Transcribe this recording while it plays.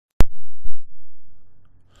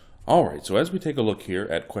All right, so as we take a look here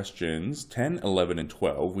at questions 10, 11, and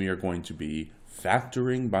 12, we are going to be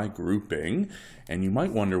factoring by grouping. And you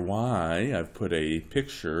might wonder why I've put a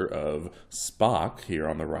picture of Spock here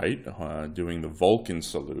on the right doing the Vulcan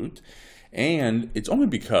salute. And it's only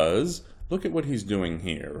because, look at what he's doing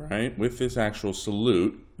here, right? With this actual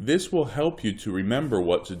salute, this will help you to remember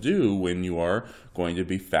what to do when you are going to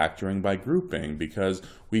be factoring by grouping, because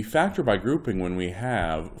we factor by grouping when we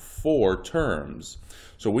have 4 terms.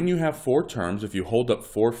 So when you have 4 terms, if you hold up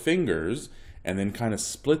 4 fingers and then kind of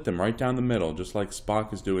split them right down the middle, just like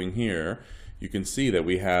Spock is doing here, you can see that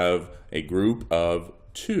we have a group of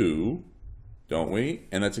 2, don't we?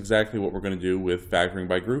 And that's exactly what we're going to do with factoring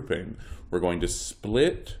by grouping. We're going to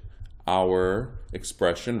split our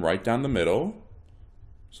expression right down the middle,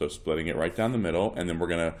 so splitting it right down the middle, and then we're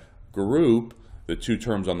going to group the 2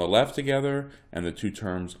 terms on the left together and the 2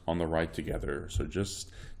 terms on the right together. So just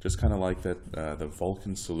kind of like that, the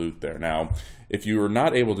Vulcan salute there. Now, if you are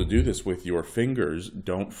not able to do this with your fingers,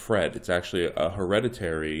 don't fret. It's actually a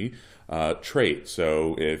hereditary trait.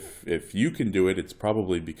 So if you can do it, it's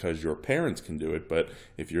probably because your parents can do it. But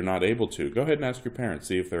if you're not able to, go ahead and ask your parents,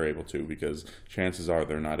 see if they're able to, because chances are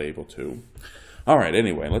they're not able to. All right,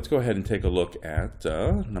 anyway, let's go ahead and take a look at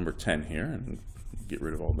number 10 here and get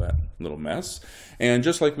rid of all that little mess. And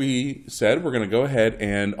just like we said, we're going to go ahead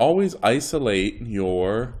and always isolate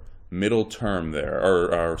your middle term there,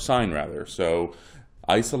 or sign rather. So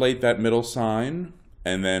isolate that middle sign,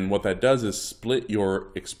 and then what that does is split your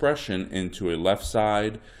expression into a left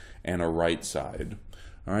side and a right side.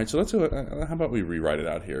 All right, so let's go, how about we rewrite it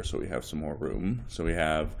out here so we have some more room. So we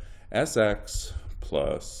have sx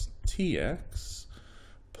plus tx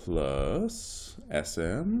plus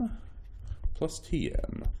sm plus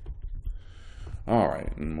tm. All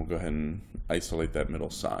right, and we'll go ahead and isolate that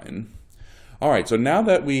middle sign. All right, so now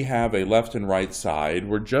that we have a left and right side,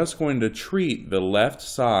 we're just going to treat the left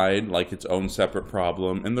side like its own separate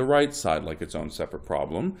problem and the right side like its own separate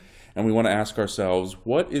problem. And we want to ask ourselves,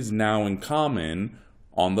 what is now in common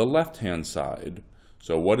on the left-hand side?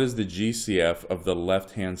 So what is the GCF of the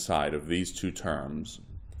left-hand side of these 2 terms?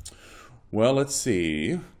 Well, let's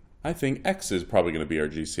see. I think x is probably going to be our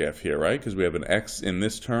GCF here, right? Because we have an x in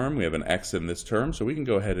this term, we have an x in this term, so we can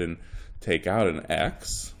go ahead and take out an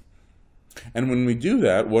x. And when we do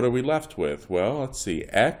that, what are we left with? Well, let's see.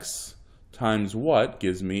 X times what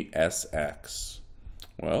gives me sx?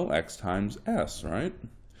 Well, x times s, right?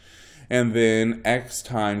 And then x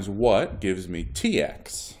times what gives me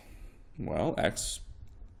tx? Well, x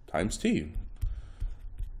times t.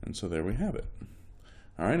 And so there we have it.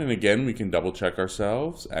 All right, and again, we can double check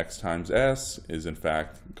ourselves. X times s is in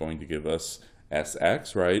fact going to give us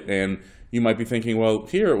sx, right? And you might be thinking, well,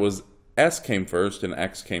 here it was s came first and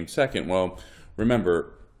x came second. Well,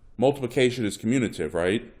 remember, multiplication is commutative,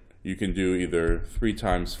 right? You can do either 3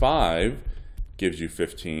 times 5 gives you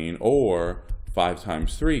 15, or 5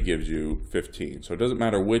 times 3 gives you 15. So it doesn't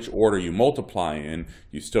matter which order you multiply in,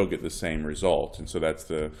 you still get the same result. And so that's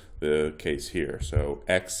the case here. So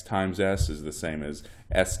x times s is the same as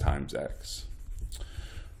s times x.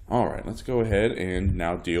 All right, let's go ahead and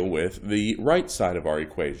now deal with the right side of our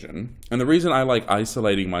equation. And the reason I like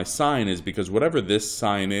isolating my sign is because whatever this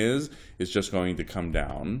sign is just going to come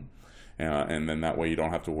down. And then that way you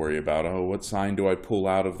don't have to worry about, oh, what sign do I pull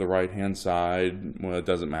out of the right-hand side? Well, it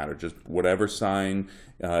doesn't matter. Just whatever sign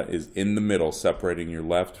is in the middle, separating your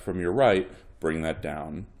left from your right, bring that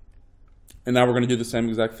down. And now we're going to do the same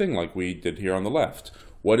exact thing like we did here on the left.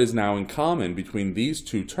 What is now in common between these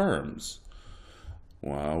 2 terms?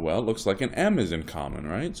 Well, it looks like an m is in common,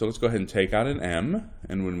 right? So let's go ahead and take out an m.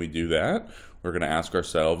 And when we do that, we're going to ask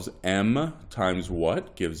ourselves, m times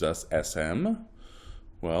what gives us sm?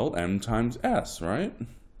 Well, m times s, right?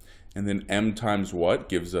 And then m times what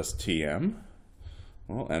gives us tm?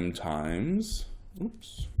 Well, m times,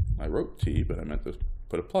 oops, I wrote t, but I meant to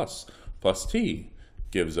put a plus t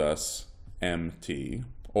gives us mt,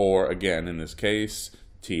 or again, in this case,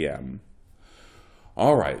 tm.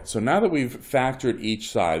 All right, so now that we've factored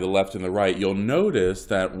each side, the left and the right, you'll notice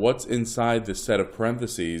that what's inside this set of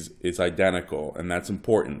parentheses is identical, and that's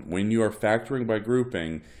important. When you are factoring by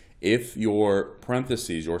grouping, if your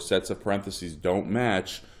parentheses, your sets of parentheses don't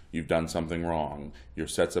match, you've done something wrong. Your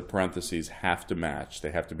sets of parentheses have to match.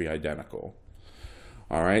 They have to be identical.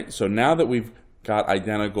 All right, so now that we've got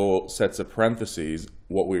identical sets of parentheses,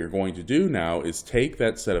 what we're going to do now is take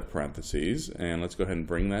that set of parentheses, and let's go ahead and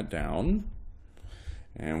bring that down.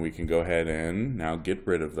 And we can go ahead and now get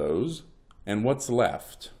rid of those. And what's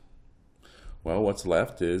left? Well, what's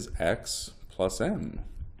left is x plus m.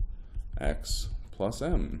 X plus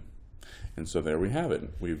m. And so there we have it.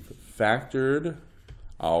 We've factored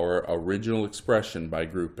our original expression by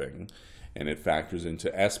grouping. And it factors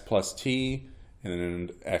into s plus t and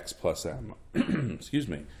then x plus m. Excuse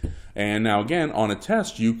me. And now again, on a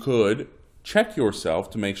test, you could check yourself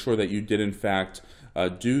to make sure that you did in fact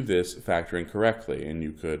do this factoring correctly, and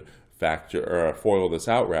you could FOIL this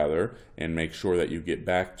out rather, and make sure that you get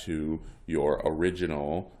back to your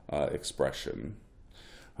original expression.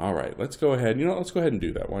 All right, let's go ahead. Let's go ahead and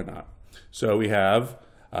do that. Why not? So we have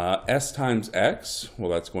s times x. Well,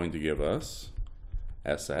 that's going to give us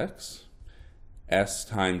sx. S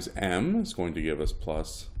times m is going to give us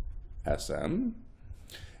plus sm.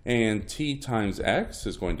 And t times x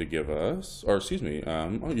is going to give us, or excuse me,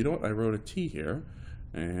 oh, you know what? I wrote a t here.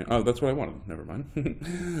 And, oh, that's what I wanted. Never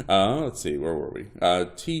mind. Let's see, where were we?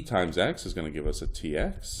 T times x is going to give us a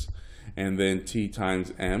tx. And then t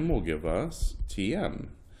times m will give us tm.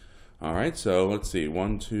 All right, so let's see,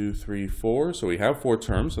 1, 2, 3, 4. So we have 4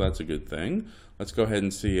 terms, so that's a good thing. Let's go ahead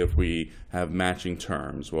and see if we have matching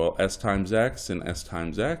terms. Well, s times x and s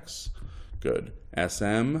times x, good.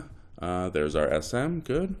 Sm, there's our sm,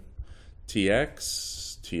 good.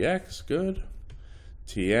 tx, good.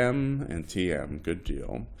 Tm and Tm, good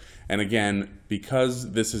deal. And again,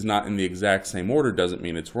 because this is not in the exact same order doesn't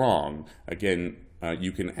mean it's wrong. Again,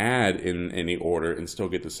 you can add in any order and still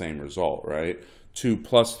get the same result, right? 2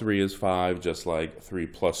 plus 3 is 5, just like 3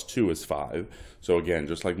 plus 2 is 5. So again,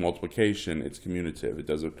 just like multiplication, it's commutative. It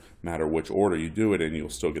doesn't matter which order you do it in, you'll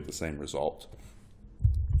still get the same result.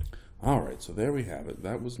 All right, so there we have it.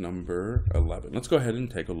 That was number 11. Let's go ahead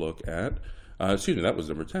and take a look at, excuse me, that was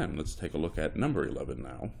number 10. Let's take a look at number 11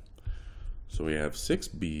 now. So we have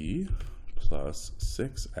 6b plus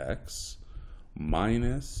 6x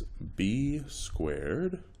minus b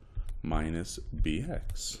squared minus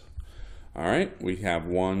bx. All right, we have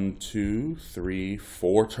 1, 2, 3,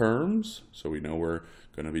 4 terms. So we know we're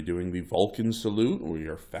going to be doing the Vulcan salute. We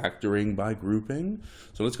are factoring by grouping.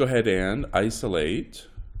 So let's go ahead and isolate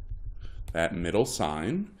that middle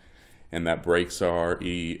sign. And that breaks our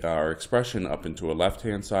expression up into a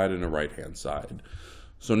left-hand side and a right-hand side.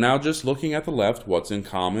 So now just looking at the left, what's in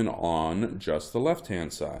common on just the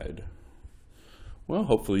left-hand side? Well,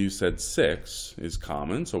 hopefully you said 6 is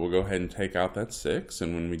common, so we'll go ahead and take out that 6.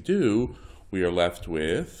 And when we do, we are left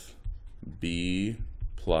with b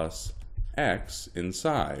plus x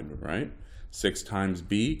inside, right? 6 times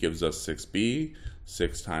b gives us 6b.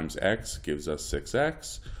 6 times x gives us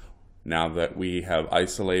 6x. Now that we have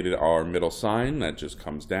isolated our middle sign, that just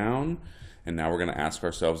comes down. And now we're going to ask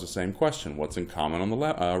ourselves the same question. What's in common on the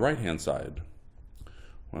right-hand side?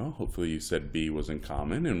 Well, hopefully you said b was in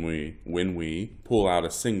common. And when we pull out a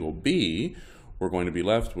single b, we're going to be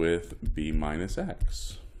left with b minus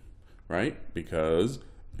x, right? Because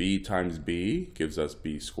b times b gives us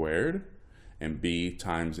b squared. And b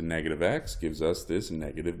times negative x gives us this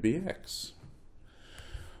negative bx.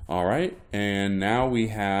 All right, and now we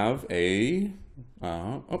have a,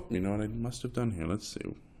 oh, you know what I must have done here? Let's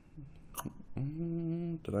see.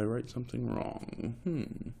 Did I write something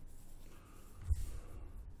wrong?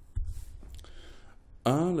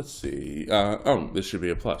 Let's see. Oh, this should be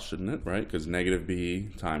a plus, shouldn't it? Right? Because negative b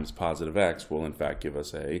times positive x will in fact give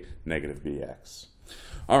us a negative bx.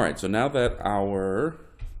 All right, so now that our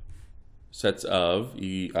sets of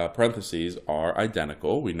parentheses are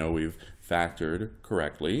identical, we know we've factored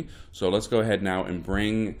correctly. So let's go ahead now and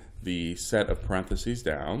bring the set of parentheses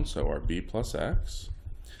down. So our b plus x.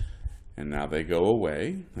 And now they go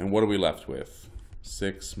away. And what are we left with?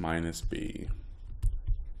 6 minus b.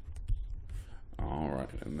 All right,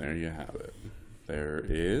 and there you have it. There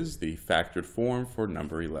is the factored form for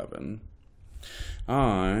number 11.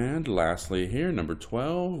 And lastly here, number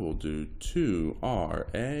 12, we'll do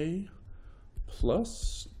 2ra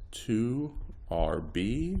plus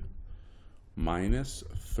 2rb minus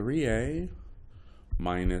 3a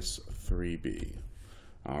minus 3b.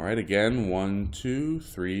 All right, again, 1, 2,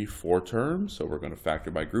 3, 4 terms. So we're going to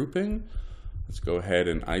factor by grouping. Let's go ahead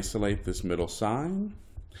and isolate this middle sign.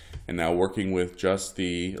 And now working with just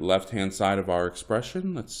the left-hand side of our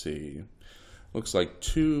expression, let's see. Looks like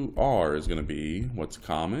 2r is going to be what's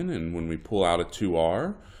common. And when we pull out a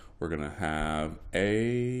 2r, we're going to have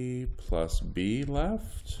a plus b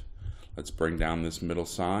left. Let's bring down this middle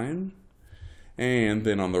sign. And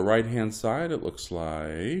then on the right-hand side, it looks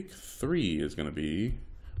like 3 is going to be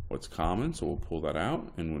what's common. So we'll pull that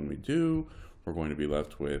out. And when we do, we're going to be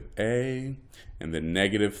left with a. And then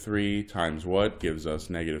negative 3 times what gives us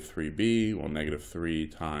negative 3b? Well, negative 3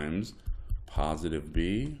 times positive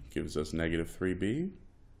b gives us negative 3b.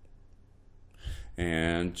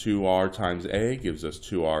 And 2r times a gives us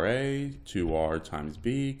 2ra. 2r times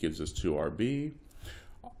b gives us 2rb.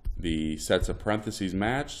 the sets of parentheses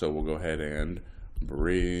match, so we'll go ahead and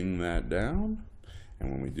bring that down.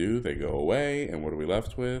 And when we do, they go away. And what are we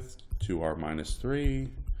left with? 2r minus 3,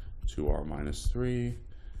 2r minus 3,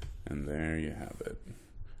 and there you have it,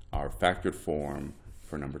 our factored form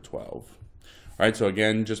for number 12. All right, so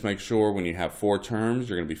again, just make sure when you have 4 terms,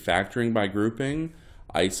 you're going to be factoring by grouping.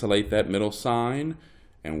 Isolate that middle sign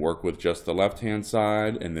and work with just the left-hand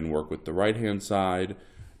side, and then work with the right-hand side.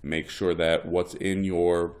 Make sure that what's in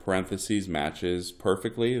your parentheses matches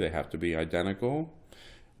perfectly. They have to be identical.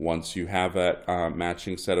 Once you have that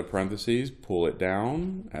matching set of parentheses, pull it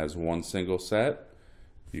down as one single set.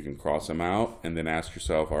 You can cross them out and then ask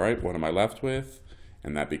yourself, all right, what am I left with?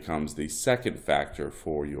 And that becomes the second factor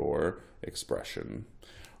for your expression.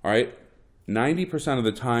 All right, 90% of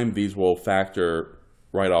the time these will factor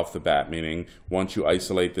right off the bat, meaning once you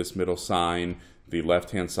isolate this middle sign, the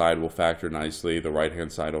left-hand side will factor nicely, the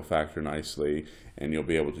right-hand side will factor nicely, and you'll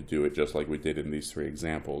be able to do it just like we did in these 3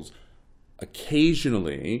 examples.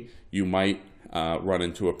 Occasionally, you might run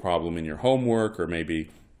into a problem in your homework or maybe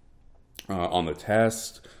on the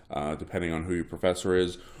test, depending on who your professor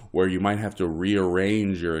is, where you might have to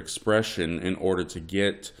rearrange your expression in order to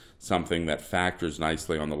get something that factors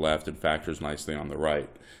nicely on the left and factors nicely on the right.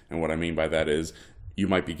 And what I mean by that is you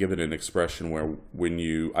might be given an expression where when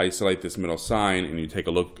you isolate this middle sign and you take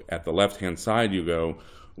a look at the left-hand side, you go,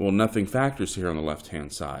 well, nothing factors here on the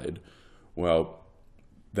left-hand side. Well,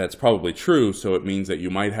 that's probably true, so it means that you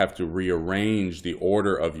might have to rearrange the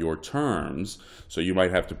order of your terms. So you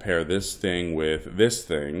might have to pair this thing with this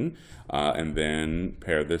thing, and then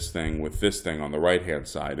pair this thing with this thing on the right-hand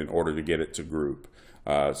side in order to get it to group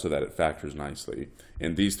so that it factors nicely.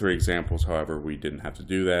 In these 3 examples, however, we didn't have to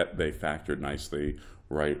do that. They factored nicely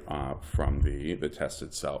right from the test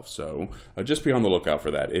itself. So just be on the lookout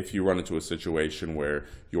for that. If you run into a situation where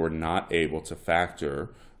you're not able to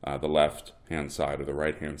factor the left-hand side or the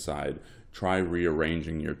right-hand side, try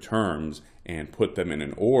rearranging your terms and put them in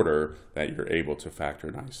an order that you're able to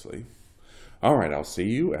factor nicely. All right, I'll see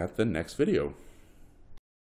you at the next video.